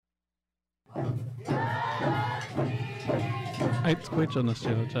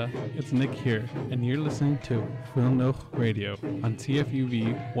It's Nick here, and you're listening to Wilnoch Radio on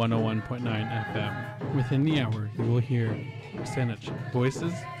CFUV 101.9 FM. Within the hour, you will hear Senich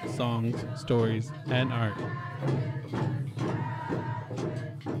voices, songs, stories, and art.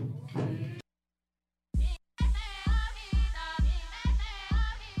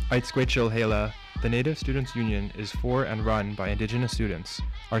 Aitsquachil Hela, the Native Students Union is for and run by Indigenous students.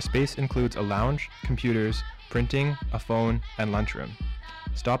 Our space includes a lounge, computers, printing, a phone, and lunchroom.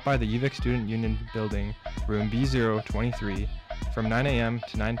 Stop by the UVic Student Union building, room B023, from 9 a.m.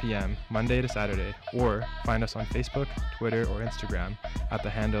 to 9 p.m. Monday to Saturday, or find us on Facebook, Twitter, or Instagram at the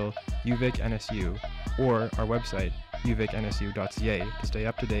handle UVicNSU, or our website, uvicnsu.ca, to stay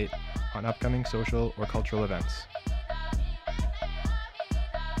up to date on upcoming social or cultural events.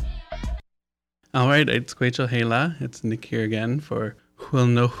 All right, it's Quachel Hela. It's Nick here again for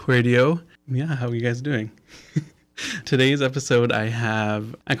Wilnoch Radio. Yeah, how are you guys doing? Today's episode, I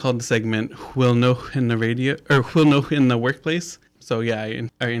called the segment Wilnoch in the radio, or Wilnoch in the workplace. So yeah,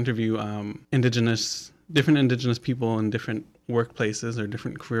 I interview different Indigenous people in different workplaces or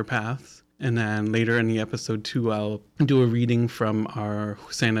different career paths. And then later in the episode too, I'll do a reading from our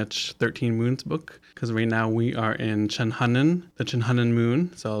Husainich 13 Moons book, because right now we are in Chenhanen, the Chenhanen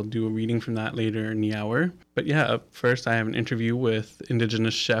moon. So I'll do a reading from that later in the hour. But yeah, up first I have an interview with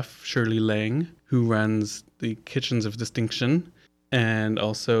Indigenous chef Shirley Lang, who runs the Kitchens of Distinction, and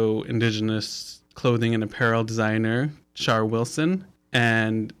also Indigenous clothing and apparel designer Char Wilson,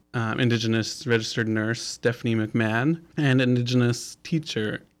 and Indigenous registered nurse Stephanie McMahon, and Indigenous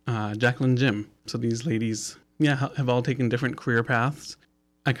teacher Jacqueline Jim. So these ladies, have all taken different career paths.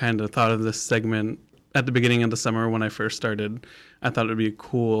 I kind of thought of this segment at the beginning of the summer when I first started. I thought it would be a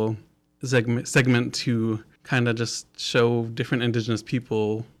cool segment to kind of just show different Indigenous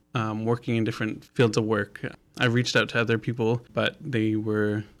people working in different fields of work. I reached out to other people, but they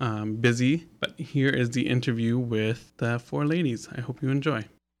were busy. But here is the interview with the four ladies. I hope you enjoy.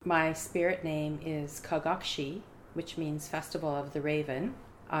 My spirit name is Kagakshi, which means Festival of the Raven.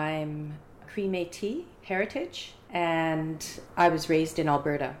 I'm Cree Métis heritage, and I was raised in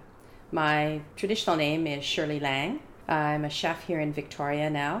Alberta. My traditional name is Shirley Lang. I'm a chef here in Victoria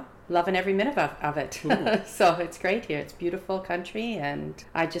now. Loving every minute of it. So it's great here. It's beautiful country, and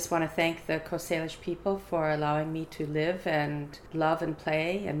I just want to thank the Coast Salish people for allowing me to live and love and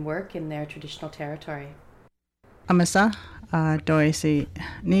play and work in their traditional territory. Amasa, Doisi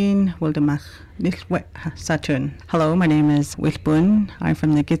Nin Wildamach Saturn. Hello, my name is Wilbun. I'm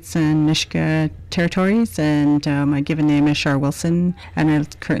from the Gitsan Nishka territories, and my given name is Char Wilson, and I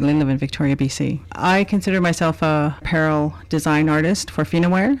currently live in Victoria, BC. I consider myself a apparel design artist for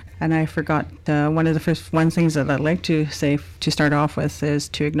Finaware, and I forgot one of the first things that I'd like to say to start off with is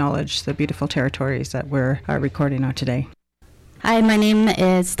to acknowledge the beautiful territories that we're recording on today. Hi, my name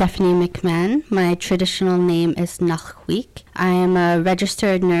is Stephanie McMahon. My traditional name is Nachweek. I am a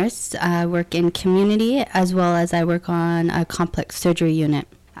registered nurse. I work in community as well as I work on a complex surgery unit.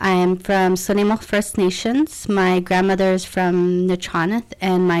 I am from Sonemoch First Nations. My grandmother is from Nuchanath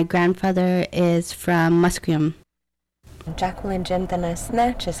and my grandfather is from Musqueam. Jacqueline Jim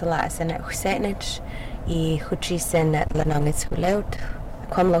Danasna, Chisalasan at Husainich, I Huchisin at Lanangits Hulaut,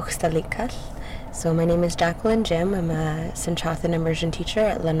 Kwamloch Stalikal. So my name is Jacqueline Jim. I'm a Sinchothan immersion teacher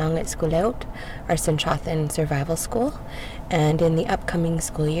at Lanangit Schoolout, our Sinchothan survival school. And in the upcoming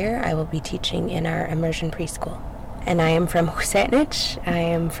school year, I will be teaching in our immersion preschool. And I am from Husainich. I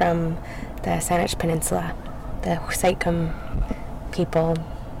am from the Saanich Peninsula, the Husaikum people,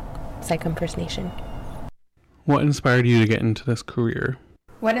 Husaikum First Nation. What inspired you to get into this career?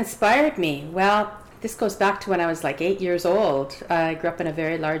 What inspired me? Well, this goes back to when I was like 8 years old. I grew up in a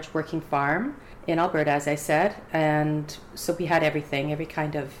very large working farm in Alberta, as I said, and so we had everything, every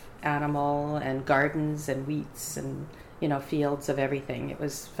kind of animal and gardens and wheats and, fields of everything. It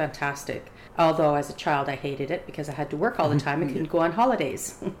was fantastic. Although as a child I hated it because I had to work all the time and couldn't go on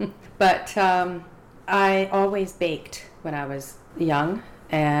holidays. But I always baked when I was young,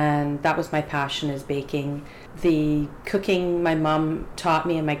 and that was my passion, is baking. The cooking my mom taught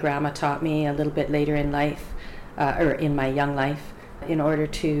me and my grandma taught me a little bit later in life, or in my young life, in order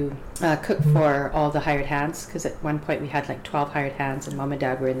to cook for all the hired hands, because at one point we had like 12 hired hands and mom and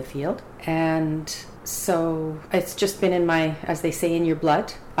dad were in the field. And So it's just been in my, as they say, in your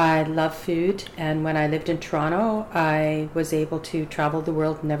blood. I love food, and when I lived in Toronto, I was able to travel the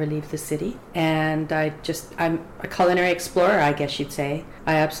world, never leave the city. And I'm a culinary explorer, I guess you'd say.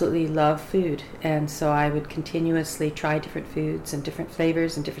 I absolutely love food, and so I would continuously try different foods and different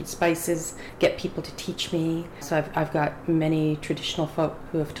flavors and different spices, get people to teach me. So I've got many traditional folk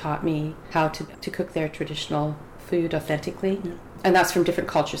who have taught me how to cook their traditional food authentically. Yeah. And that's from different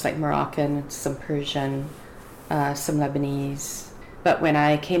cultures like Moroccan, some Persian, some Lebanese. But when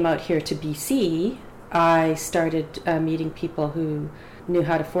I came out here to BC, I started meeting people who knew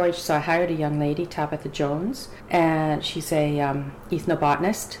how to forage. So I hired a young lady, Tabitha Jones, and she's a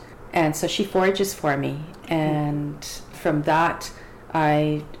ethnobotanist. And so she forages for me. And from that,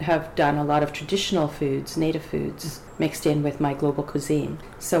 I have done a lot of traditional foods, native foods, mixed in with my global cuisine.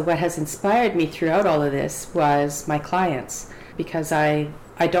 So what has inspired me throughout all of this was my clients, because I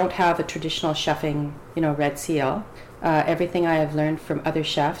don't have a traditional chefing, red seal. Everything I have learned from other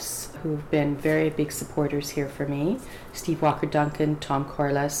chefs who've been very big supporters here for me, Steve Walker-Duncan, Tom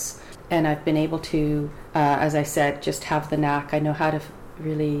Corliss, and I've been able to, as I said, just have the knack. I know how to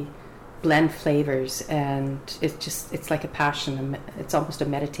really blend flavors, and it's like a passion. It's almost a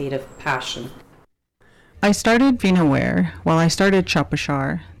meditative passion. I started Finaware. Well, I started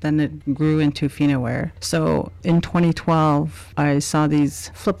Chapashar, then it grew into Finaware. So in 2012, I saw these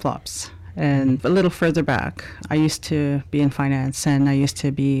flip-flops. And a little further back, I used to be in finance, and I used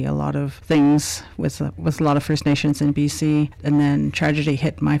to be a lot of things with a lot of First Nations in BC. And then tragedy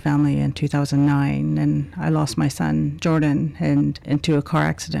hit my family in 2009, and I lost my son, Jordan, into a car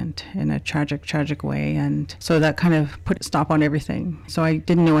accident in a tragic way. And so that kind of put a stop on everything. So I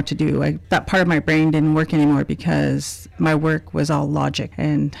didn't know what to do. That part of my brain didn't work anymore because my work was all logic,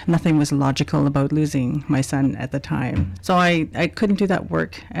 and nothing was logical about losing my son at the time. So I couldn't do that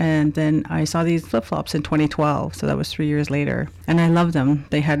work. And then I saw these flip-flops in 2012, so that was 3 years later, and I loved them.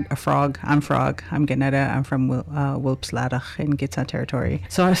 They had a frog. I'm Ganetta. I'm from Wilpsladach in Gitxsan territory.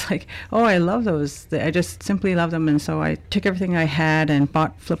 So I was like, oh, I love those. I just simply love them, and so I took everything I had and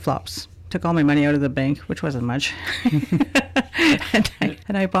bought flip-flops. Took all my money out of the bank, which wasn't much,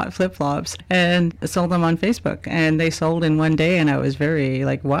 and I bought flip-flops and sold them on Facebook, and they sold in one day, and I was very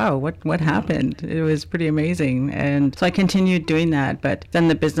like, wow, what happened? It was pretty amazing. And so I continued doing that, but then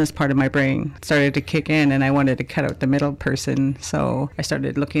the business part of my brain started to kick in, and I wanted to cut out the middle person. So I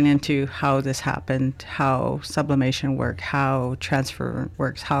started looking into how this happened, how sublimation works, how transfer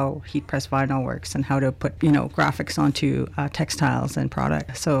works, how heat press vinyl works, and how to put graphics onto textiles and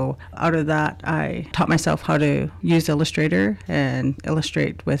products. So out of that, I taught myself how to use Illustrator and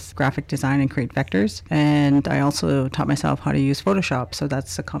illustrate with graphic design and create vectors. And I also taught myself how to use Photoshop. So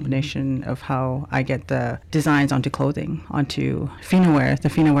that's a combination of how I get the designs onto clothing, onto Finaware, the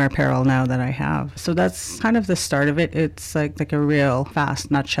Finaware apparel now that I have. So that's kind of the start of it. It's like a real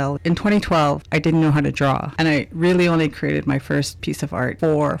fast nutshell. In 2012, I didn't know how to draw, and I really only created my first piece of art 4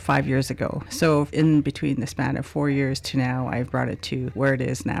 or 5 years ago. So in between the span of 4 years to now, I've brought it to where it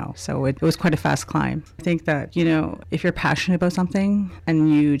is now. So it was quite a fast climb. I think that, if you're passionate about something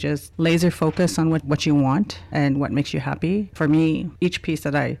and you just laser focus on what you want and what makes you happy. For me, each piece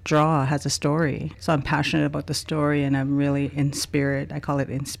that I draw has a story. So I'm passionate about the story, and I'm really in spirit. I call it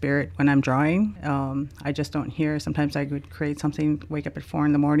in spirit when I'm drawing. I just don't hear. Sometimes I would create something, wake up at 4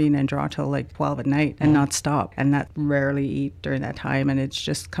 in the morning and draw till like 12 at night and not stop, and not rarely eat during that time, and it's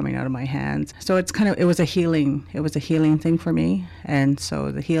just coming out of my hands. So it was a healing thing for me. And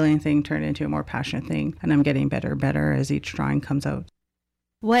so the healing thing turned into a more passionate thing, and I'm getting better and better as each drawing comes out.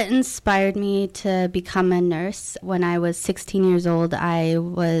 What inspired me to become a nurse? When I was 16 years old, I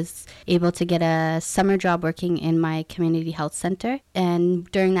was able to get a summer job working in my community health center. And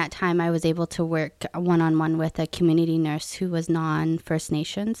during that time, I was able to work one-on-one with a community nurse who was non-First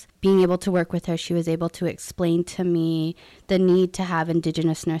Nations. Being able to work with her, she was able to explain to me the need to have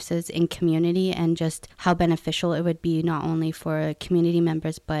Indigenous nurses in community, and just how beneficial it would be not only for community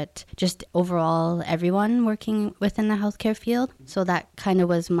members, but just overall everyone working within the healthcare field. So that kind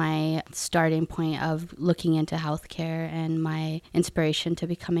of was my starting point of looking into healthcare and my inspiration to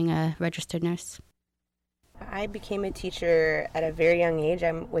becoming a registered nurse. I became a teacher at a very young age.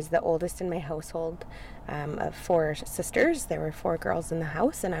 I was the oldest in my household of 4 sisters. There were 4 girls in the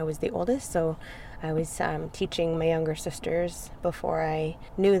house, and I was the oldest. So I was teaching my younger sisters before I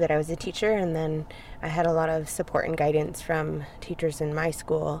knew that I was a teacher. And then I had a lot of support and guidance from teachers in my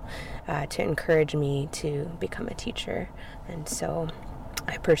school to encourage me to become a teacher. And so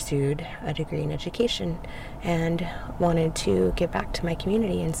I pursued a degree in education and wanted to give back to my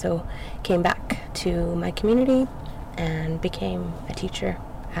community, and so came back to my community and became a teacher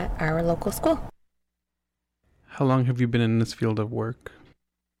at our local school. How long have you been in this field of work?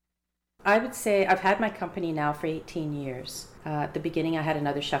 I would say I've had my company now for 18 years. At the beginning, I had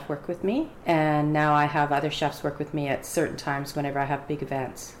another chef work with me, and now I have other chefs work with me at certain times whenever I have big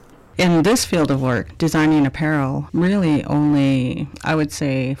events. In this field of work, designing apparel, really only, I would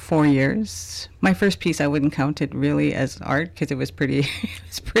say, 4 years. My first piece, I wouldn't count it really as art because it was pretty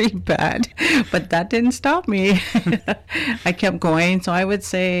bad, but that didn't stop me. I kept going. So I would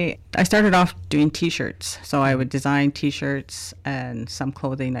say I started off doing t-shirts. So I would design t-shirts and some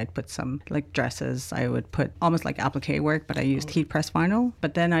clothing. I'd put some like dresses. I would put almost like applique work, but I used heat press vinyl.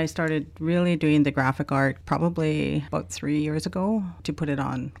 But then I started really doing the graphic art probably about 3 years ago to put it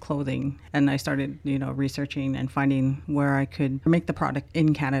on clothing. And I started, researching and finding where I could make the product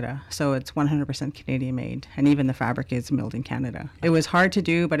in Canada. So it's 100% Canadian made, and even the fabric is milled in Canada. It was hard to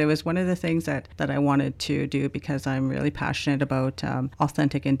do, but it was one of the things that I wanted to do because I'm really passionate about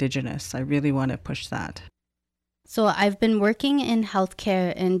authentic Indigenous. I really want to push that. So I've been working in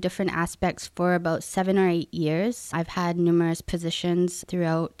healthcare in different aspects for about 7 or 8 years. I've had numerous positions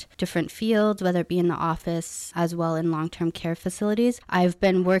throughout different fields, whether it be in the office as well in long-term care facilities. I've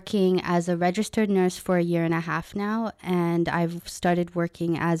been working as a registered nurse for 1.5 years now, and I've started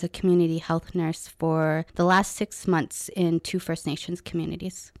working as a community health nurse for the last 6 months in 2 First Nations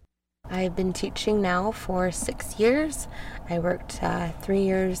communities. I've been teaching now for 6 years. I worked 3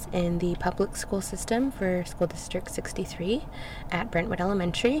 years in the public school system for School District 63 at Brentwood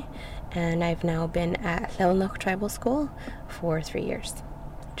Elementary, and I've now been at Lilnoch Tribal School for 3 years.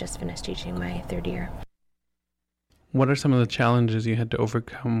 Just finished teaching my 3rd year. What are some of the challenges you had to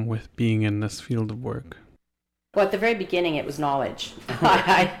overcome with being in this field of work? Well, at the very beginning, it was knowledge.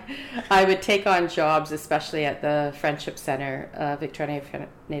 I would take on jobs, especially at the Friendship Center, Victoria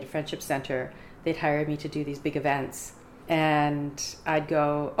Native Friendship Center. They'd hire me to do these big events. And I'd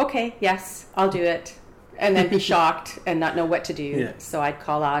go, okay, yes, I'll do it. And then be shocked and not know what to do. Yeah. So I'd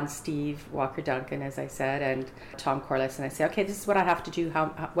call on Steve Walker-Duncan, as I said, and Tom Corliss, and I'd say, okay, this is what I have to do.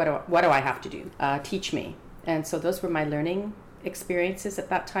 What do I have to do? Teach me. And so those were my learning experiences at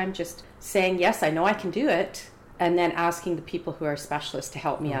that time, just saying, yes, I know I can do it. And then asking the people who are specialists to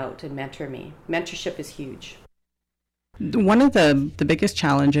help me out and mentor me. Mentorship is huge. One of the biggest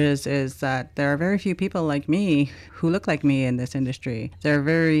challenges is that there are very few people like me who look like me in this industry. There are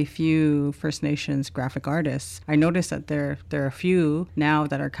very few First Nations graphic artists. I noticed that there are a few now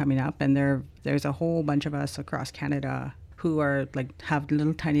that are coming up, and there's a whole bunch of us across Canada who are have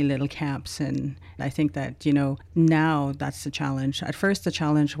tiny little camps. And I think that, now that's the challenge. At first, the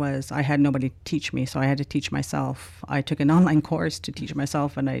challenge was I had nobody to teach me, so I had to teach myself. I took an online course to teach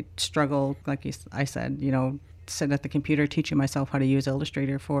myself, and I struggled, like I said, sit at the computer teaching myself how to use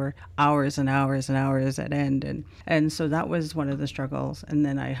Illustrator for hours and hours and hours at end. And so that was one of the struggles. And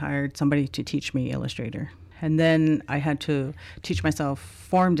then I hired somebody to teach me Illustrator. And then I had to teach myself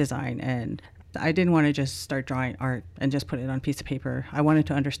form design, and I didn't want to just start drawing art and just put it on a piece of paper. I wanted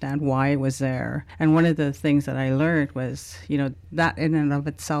to understand why it was there. And one of the things that I learned was, that in and of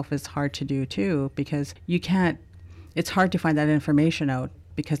itself is hard to do too, because it's hard to find that information out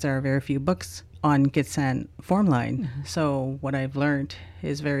because there are very few books on Gitxsan form line. Mm-hmm. So what I've learned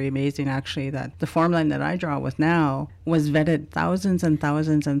is very amazing, actually, that the form line that I draw with now was vetted thousands and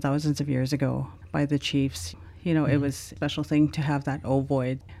thousands and thousands of years ago by the chiefs. It was a special thing to have that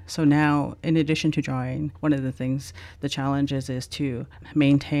ovoid. So now, in addition to drawing, one of the challenges is to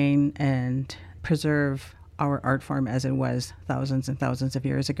maintain and preserve our art form as it was thousands and thousands of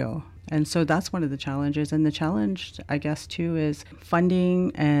years ago. And so that's one of the challenges. And the challenge, I guess, too, is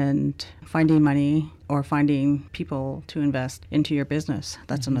funding and finding money or finding people to invest into your business.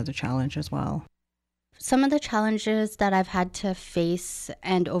 That's another challenge as well. Some of the challenges that I've had to face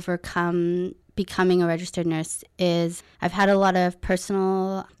and overcome becoming a registered nurse is I've had a lot of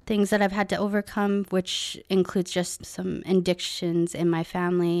personal things that I've had to overcome, which includes just some addictions in my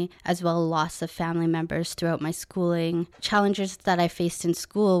family, as well as loss of family members throughout my schooling. Challenges that I faced in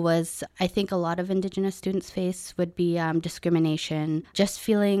school was, I think a lot of Indigenous students face, would be discrimination, just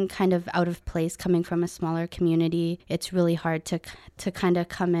feeling kind of out of place coming from a smaller community. It's really hard to kind of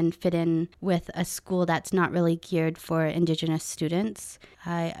come and fit in with a school that's not really geared for Indigenous students.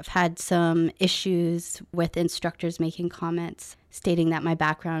 I've had some issues with instructors making comments stating that my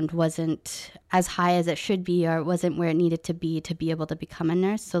background wasn't as high as it should be, or it wasn't where it needed to be able to become a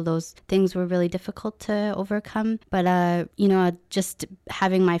nurse. So those things were really difficult to overcome. But, just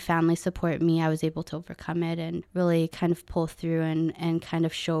having my family support me, I was able to overcome it and really kind of pull through and kind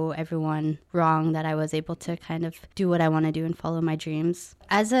of show everyone wrong that I was able to kind of do what I want to do and follow my dreams.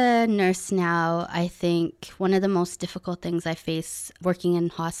 As a nurse now, I think one of the most difficult things I face working in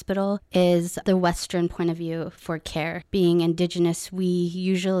hospital is the Western point of view for care. Being Indigenous, we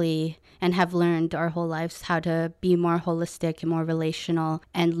usually and have learned our whole lives how to be more holistic and more relational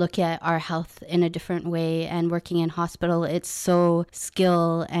and look at our health in a different way. And working in hospital, it's so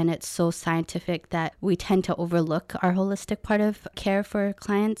skill and it's so scientific that we tend to overlook our holistic part of care for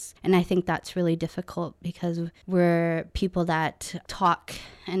clients. And I think that's really difficult because we're people that talk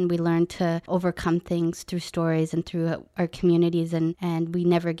and we learn to overcome things through stories and through our communities. And we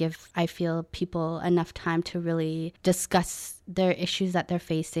never give, I feel, people enough time to really discuss their issues that they're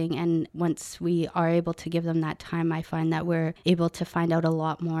facing. And once we are able to give them that time, I find that we're able to find out a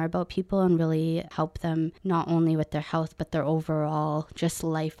lot more about people and really help them not only with their health, but their overall just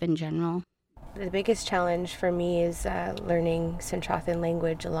life in general. The biggest challenge for me is learning Centrathan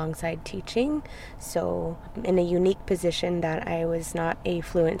language alongside teaching. So in a unique position that I was not a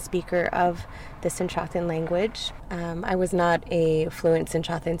fluent speaker of the Centrathan language. I was not a fluent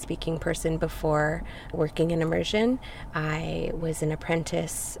Centrathan speaking person before working in immersion. I was an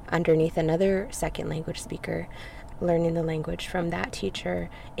apprentice underneath another second language speaker, learning the language from that teacher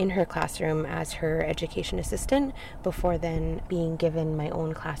in her classroom as her education assistant before then being given my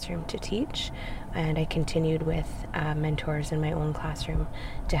own classroom to teach. And I continued with mentors in my own classroom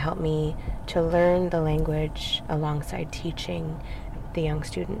to help me to learn the language alongside teaching the young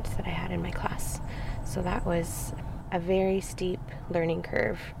students that I had in my class. So that was a very steep learning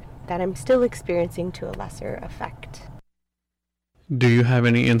curve that I'm still experiencing to a lesser effect. Do you have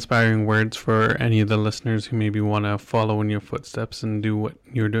any inspiring words for any of the listeners who maybe want to follow in your footsteps and do what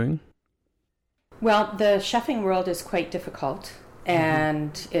you're doing? Well, the chefing world is quite difficult,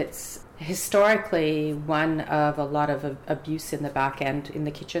 and it's historically one of a lot of abuse in the back end in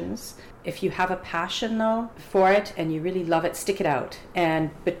the kitchens. If you have a passion though for it and you really love it, stick it out,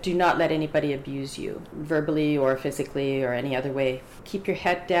 but do not let anybody abuse you verbally or physically or any other way. Keep your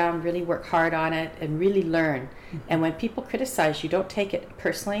head down, really work hard on it and really learn. And when people criticize you, don't take it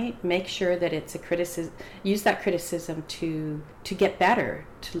personally. Make sure that it's a criticism. Use that criticism to get better,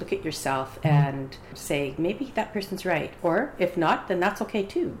 to look at yourself and say, maybe that person's right. Or if not, then that's okay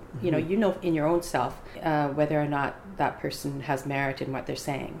too. You know in your own self whether or not that person has merit in what they're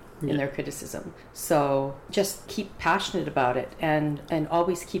saying in their criticism. So just keep passionate about it and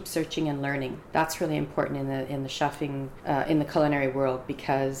always keep searching and learning. That's really important in the chefing, in the culinary world,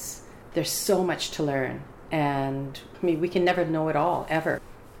 because there's so much to learn. And I mean, we can never know it all, ever.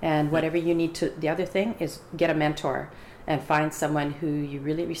 And whatever you need to, the other thing is get a mentor and find someone who you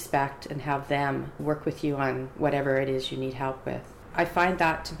really respect and have them work with you on whatever it is you need help with. I find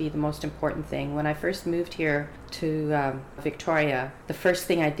that to be the most important thing. When I first moved here to Victoria, the first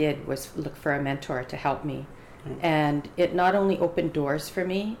thing I did was look for a mentor to help me. And it not only opened doors for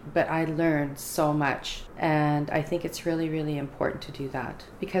me, but I learned so much. And I think it's really, really important to do that.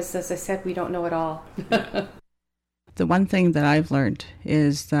 Because as I said, we don't know it all. The one thing that I've learned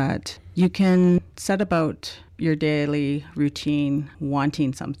is that you can set about your daily routine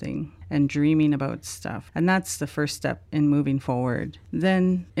wanting something and dreaming about stuff. And that's the first step in moving forward.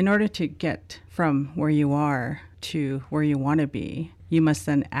 Then in order to get from where you are to where you want to be, you must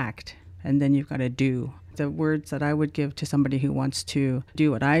then act. And then you've got to do. The words that I would give to somebody who wants to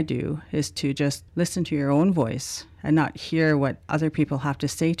do what I do is to just listen to your own voice and not hear what other people have to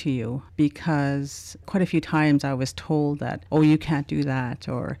say to you, because quite a few times I was told that, oh, you can't do that,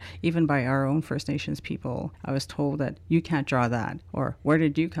 or even by our own First Nations people, I was told that you can't draw that, or where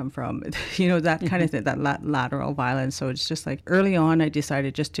did you come from? That kind of thing, that lateral violence. So it's just like early on I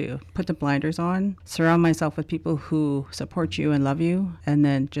decided just to put the blinders on, surround myself with people who support you and love you, and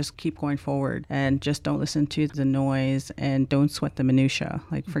then just keep going forward and just don't listen to the noise and don't sweat the minutia.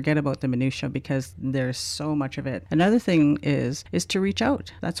 Like forget about the minutia, because there's so much of it. Another thing is to reach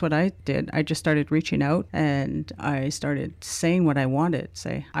out. That's what I did. I just started reaching out and I started saying what I wanted.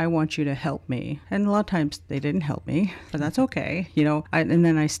 Say, I want you to help me. And a lot of times they didn't help me, but that's okay. And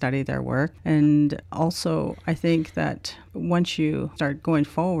then I studied their work. And also I think that once you start going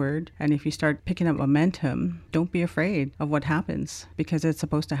forward and if you start picking up momentum, don't be afraid of what happens, because it's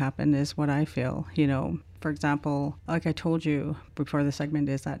supposed to happen is what I feel. For example, like I told you before the segment,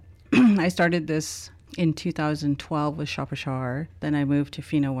 is that I started this in 2012 with Shop Ashar. Then I moved to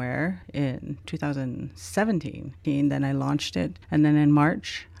Finaware in 2017. Then I launched it. And then in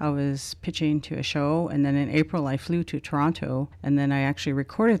March, I was pitching to a show. And then in April, I flew to Toronto. And then I actually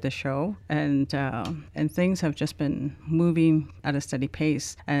recorded the show. And things have just been moving at a steady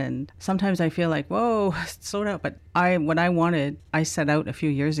pace. And sometimes I feel like, whoa, slow down. But what I wanted, I set out a few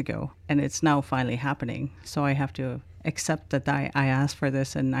years ago. And it's now finally happening. So I have to accept that I asked for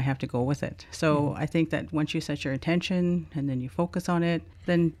this and I have to go with it. So I think that once you set your intention and then you focus on it,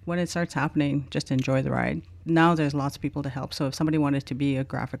 then when it starts happening, just enjoy the ride. Now there's lots of people to help. So if somebody wanted to be a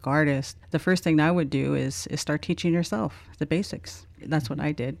graphic artist, the first thing I would do is start teaching yourself the basics. That's what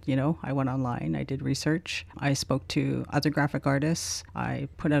I did. I went online, I did research, I spoke to other graphic artists, I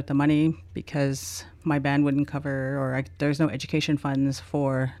put out the money because my band wouldn't cover, or there's no education funds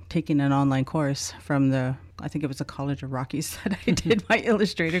for taking an online course from I think it was the College of Rockies that I did my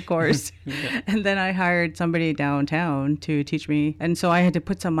Illustrator course. And then I hired somebody downtown to teach me. And so I had to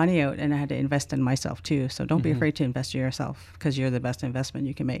put some money out and I had to invest in myself too. So don't be afraid to invest in yourself because you're the best investment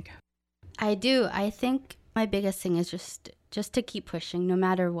you can make. I do. I think my biggest thing is just to keep pushing no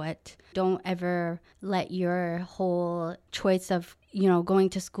matter what. Don't ever let your whole choice of going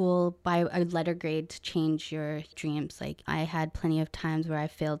to school by a letter grade to change your dreams. Like I had plenty of times where I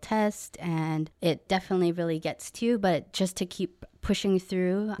failed tests and it definitely really gets to you, but just to keep pushing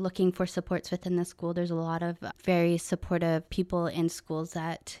through, looking for supports within the school. There's a lot of very supportive people in schools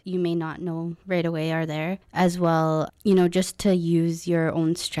that you may not know right away are there as well. Just to use your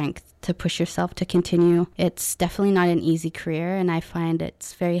own strength to push yourself to continue. It's definitely not an easy career, and I find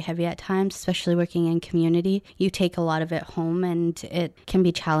it's very heavy at times, especially working in community. You take a lot of it home and it can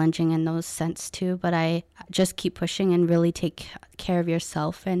be challenging in those sense too, but I just keep pushing and really take care of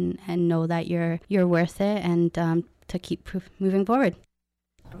yourself and know that you're worth it, and to keep moving forward.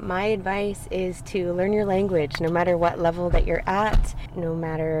 My advice is to learn your language no matter what level that you're at, no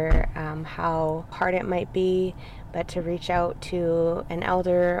matter how hard it might be, but to reach out to an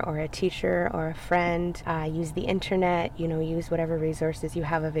elder or a teacher or a friend, use the internet, use whatever resources you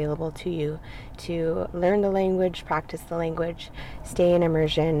have available to you to learn the language, practice the language, stay in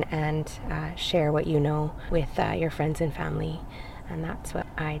immersion, and share what you know with your friends and family. And that's what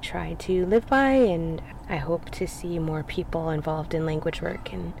I try to live by, and I hope to see more people involved in language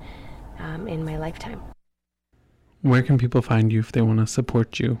work in my lifetime. Where can people find you if they want to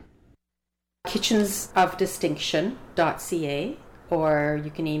support you? kitchensofdistinction.ca, or you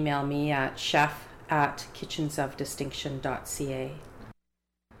can email me at chef@kitchensofdistinction.ca.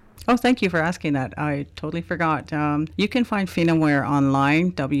 Oh, thank you for asking that. I totally forgot. You can find Finaware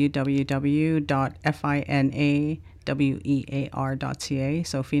online, www.finawear.ca,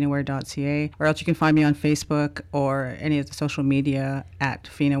 so finaware.ca, or else you can find me on Facebook or any of the social media at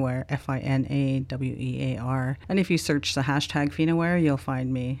Finaware, FINAWEAR. And if you search the hashtag Finaware, you'll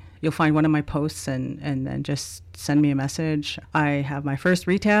find me. You'll find one of my posts and then just send me a message. I have my first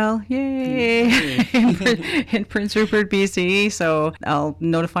retail, yay, in Prince Rupert, BC. So I'll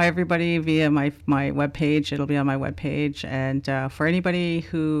notify everybody via my webpage. It'll be on my webpage. And for anybody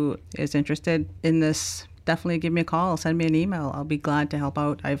who is interested in this, definitely give me a call, send me an email. I'll be glad to help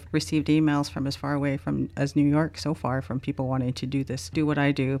out. I've received emails from as far away as New York so far from people wanting to do what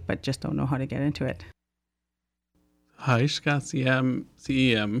I do, but just don't know how to get into it. Hi, CEM,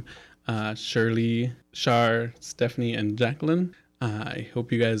 Shirley, Shar, Stephanie, and Jacqueline. I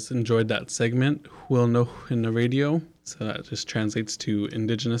hope you guys enjoyed that segment, Will Know in the Radio. So that just translates to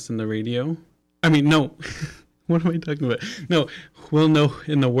Indigenous in the Radio. I mean, no. What am I talking about? No, Will Know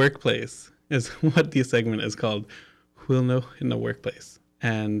in the Workplace is what the segment is called. Will Know in the Workplace.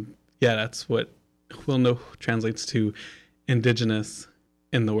 And yeah, that's what Will Know translates to, Indigenous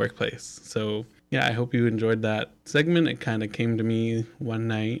in the Workplace. So yeah, I hope you enjoyed that segment. It kind of came to me one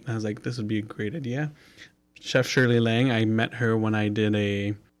night. I was like, this would be a great idea. Chef Shirley Lang, I met her when I did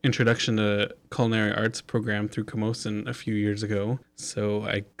a Introduction to Culinary Arts program through Camosun a few years ago. So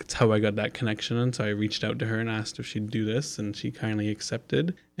that's how I got that connection. And so I reached out to her and asked if she'd do this, and she kindly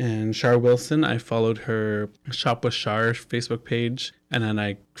accepted. And Shar Wilson, I followed her Shop with Shar Facebook page, and then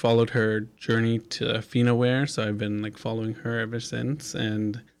I followed her journey to Finaware. So I've been following her ever since.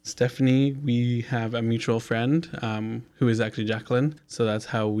 And Stephanie, we have a mutual friend who is actually Jacqueline. So that's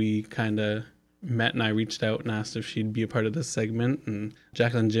how we kind of met, and I reached out and asked if she'd be a part of this segment. And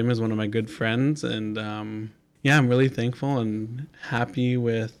Jacqueline Jim is one of my good friends, and yeah, I'm really thankful and happy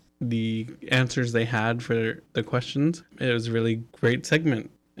with the answers they had for the questions. It was a really great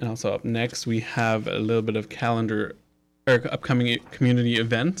segment. And also up next, we have a little bit of calendar or upcoming community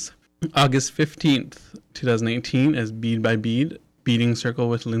events. August 15th, 2018 is Bead by Bead Beading Circle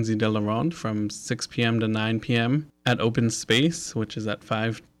with Lindsay Delaronde from 6 p.m. to 9 p.m. at Open Space, which is at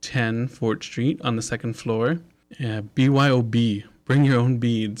 510 Fort Street on the second floor. BYOB, bring your own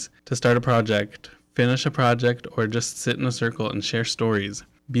beads to start a project, finish a project, or just sit in a circle and share stories.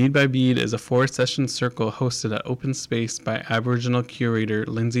 Bead by Bead is a 4-session circle hosted at Open Space by Aboriginal curator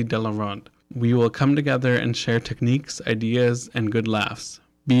Lindsay Delaronde. We will come together and share techniques, ideas, and good laughs.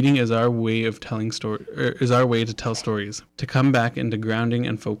 Beading is our way of telling to tell stories, to come back into grounding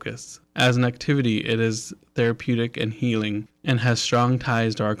and focus. As an activity, it is therapeutic and healing, and has strong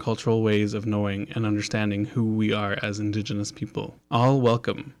ties to our cultural ways of knowing and understanding who we are as Indigenous people. All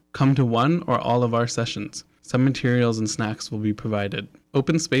welcome. Come to one or all of our sessions. Some materials and snacks will be provided.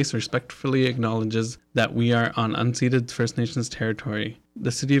 Open Space respectfully acknowledges that we are on unceded First Nations territory.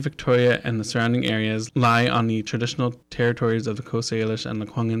 The City of Victoria and the surrounding areas lie on the traditional territories of the Coast Salish and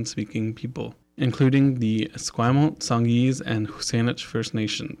Lekwungen-speaking people, including the Esquimalt, Songhees, and Husainich First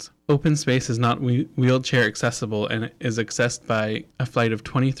Nations. Open Space is not wheelchair accessible and is accessed by a flight of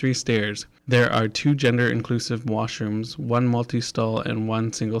 23 stairs. There are 2 gender-inclusive washrooms, 1 multi-stall, and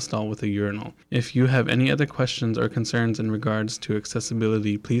 1 single stall with a urinal. If you have any other questions or concerns in regards to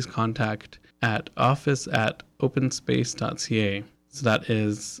accessibility, please contact at office@openspace.ca. So that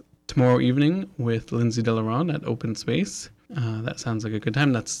is tomorrow evening with Lindsay Delaronde at Open Space. That sounds like a good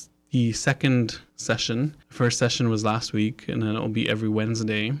time. That's the second session. First session was last week, and then it will be every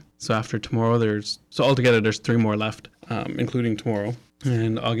Wednesday. So after tomorrow, altogether there's 3 more left, including tomorrow.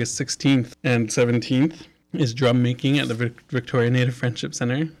 And August 16th and 17th is drum making at the Victoria Native Friendship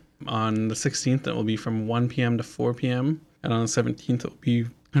Center. On the 16th, it will be from 1 p.m. to 4 p.m. And on the 17th,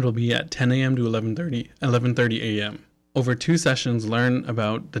 it will be at 10 a.m. to 11:30 a.m. Over 2 sessions, learn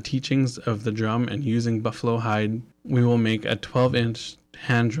about the teachings of the drum and using buffalo hide. We will make a 12-inch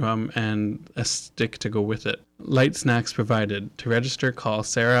hand drum and a stick to go with it. Light snacks provided. To register, call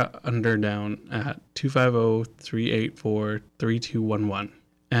Sarah Underdown at 250-384-3211.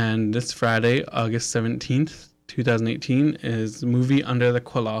 And this Friday, August 17th, 2018, is Movie Under the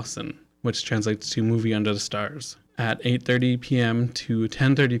Qualawson, which translates to Movie Under the Stars, at 8:30 p.m. to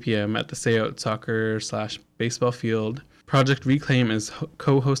 10:30 p.m. at the Sayout Soccer/Baseball Field. Project Reclaim is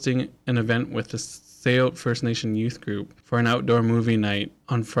co-hosting an event with the Sayout First Nation Youth Group for an outdoor movie night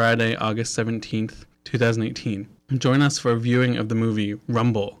on Friday, August 17th, 2018. Join us for a viewing of the movie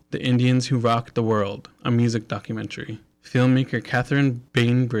Rumble, The Indians Who Rocked the World, a music documentary. Filmmaker Catherine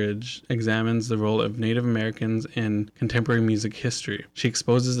Bainbridge examines the role of Native Americans in contemporary music history. She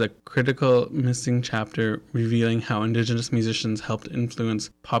exposes a critical missing chapter revealing how Indigenous musicians helped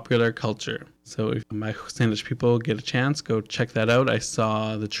influence popular culture. So if my Salish people get a chance, go check that out. I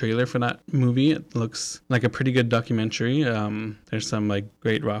saw the trailer for that movie. It looks like a pretty good documentary. There's some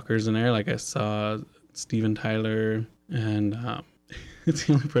great rockers in there. I saw Steven Tyler and it's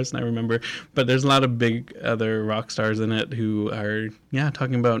the only person I remember, but there's a lot of big other rock stars in it who are,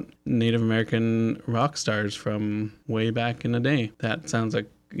 talking about Native American rock stars from way back in the day. That sounds like,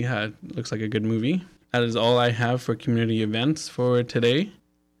 it looks like a good movie. That is all I have for community events for today.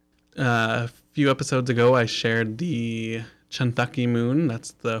 A few episodes ago, I shared the Chantaki moon.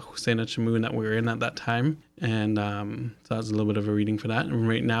 That's the Husainich moon that we were in at that time. And so that was a little bit of a reading for that. And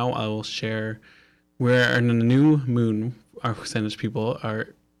right now, I will share where in the new moon our Husainich people are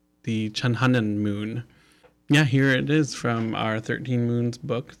the Chunhanan moon. Here it is from our 13 Moons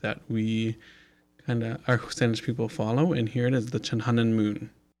book that we our Husainich people follow, and here it is, the Chunhanan moon.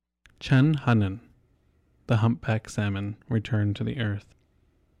 Chunhanan, the humpback salmon, returned to the earth.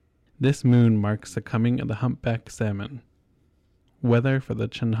 This moon marks the coming of the humpback salmon. Weather for the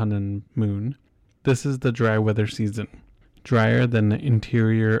Chunhanan moon. This is the dry weather season, drier than the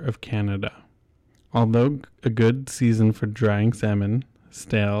interior of Canada. Although a good season for drying salmon,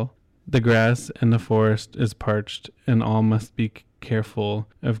 stale, the grass in the forest is parched and all must be careful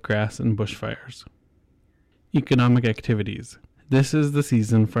of grass and bushfires. Economic activities. This is the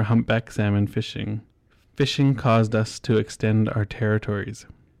season for humpback salmon fishing. Fishing caused us to extend our territories.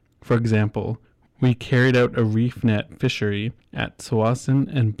 For example, we carried out a reef net fishery at Tsawwassen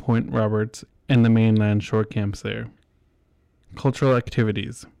and Point Roberts and the mainland shore camps there. Cultural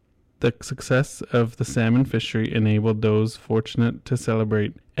activities. The success of the salmon fishery enabled those fortunate to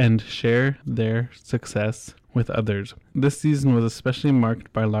celebrate and share their success with others. This season was especially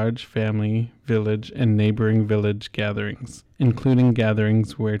marked by large family, village, and neighboring village gatherings, including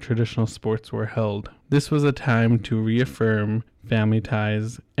gatherings where traditional sports were held. This was a time to reaffirm family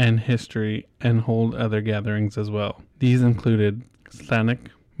ties and history and hold other gatherings as well. These included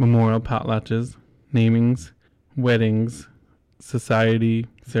Slanik, memorial potlatches, namings, weddings, society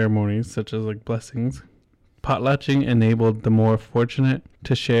ceremonies such as blessings, Potlatching enabled the more fortunate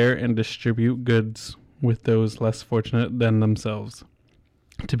to share and distribute goods with those less fortunate than themselves.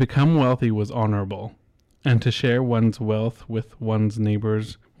 To become wealthy was honorable, and to share one's wealth with one's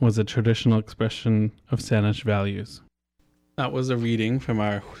neighbors was a traditional expression of Saanich values. That was a reading from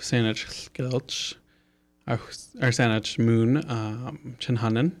our Saanich Skelch, our Saanich moon,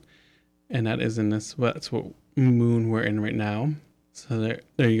 Chinhanan, and that is in that's what moon we're in right now. So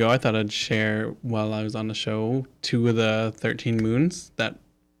there you go. I thought I'd share while I was on the show 2 of the 13 moons that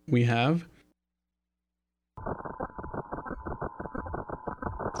we have.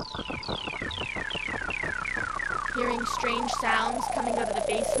 Hearing strange sounds coming out of the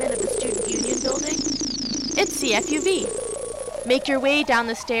basement of the Student Union building? It's CFUV. Make your way down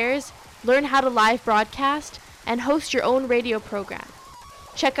the stairs, learn how to live broadcast, and host your own radio program.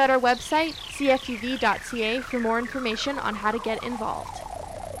 Check out our website, cfuv.ca, for more information on how to get involved.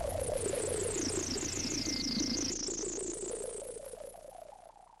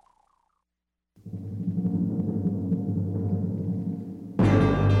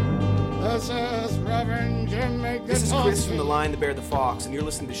 This is Reverend Jim McGill. This is Chris from The Lion, the Bear, the Fox, and you're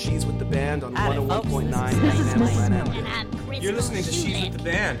listening to She's with the Band on 101.9 FM. You're listening to She's with the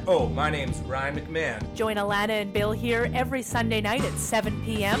Band. Oh, my name's Ryan McMahon. Join Alana and Bill here every Sunday night at 7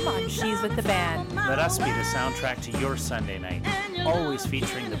 p.m. on She's with the Band. Let us be the soundtrack to your Sunday night, always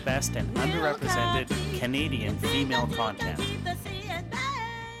featuring the best and underrepresented Canadian female content.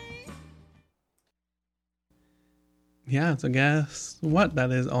 Yeah, so guess what?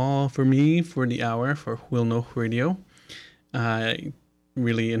 That is all for me for the hour for We'll Know Radio. I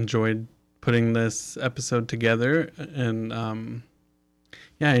really enjoyed putting this episode together, and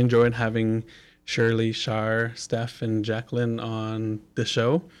I enjoyed having Shirley, Shar, Steph, and Jacqueline on the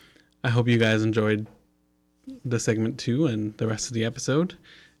show. I hope you guys enjoyed the segment 2 and the rest of the episode.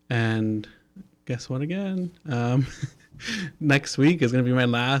 And guess what again? Next week is going to be my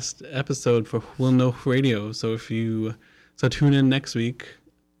last episode for We'll Know Radio. So tune in next week.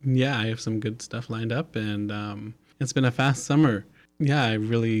 Yeah, I have some good stuff lined up, and it's been a fast summer. Yeah, I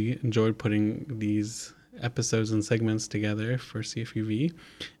really enjoyed putting these episodes and segments together for CFUV.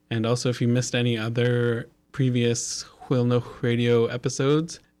 And also, if you missed any other previous We'll Know Radio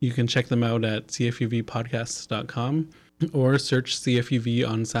episodes, you can check them out at cfuvpodcasts.com or search CFUV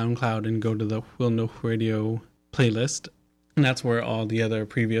on SoundCloud and go to the We'll Know Radio playlist. And that's where all the other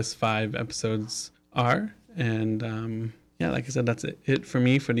previous 5 episodes are. And like I said, that's it for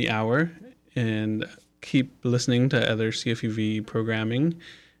me for the hour. And keep listening to other CFUV programming.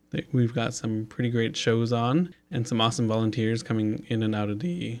 We've got some pretty great shows on and some awesome volunteers coming in and out of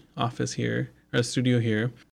the office here, or studio here.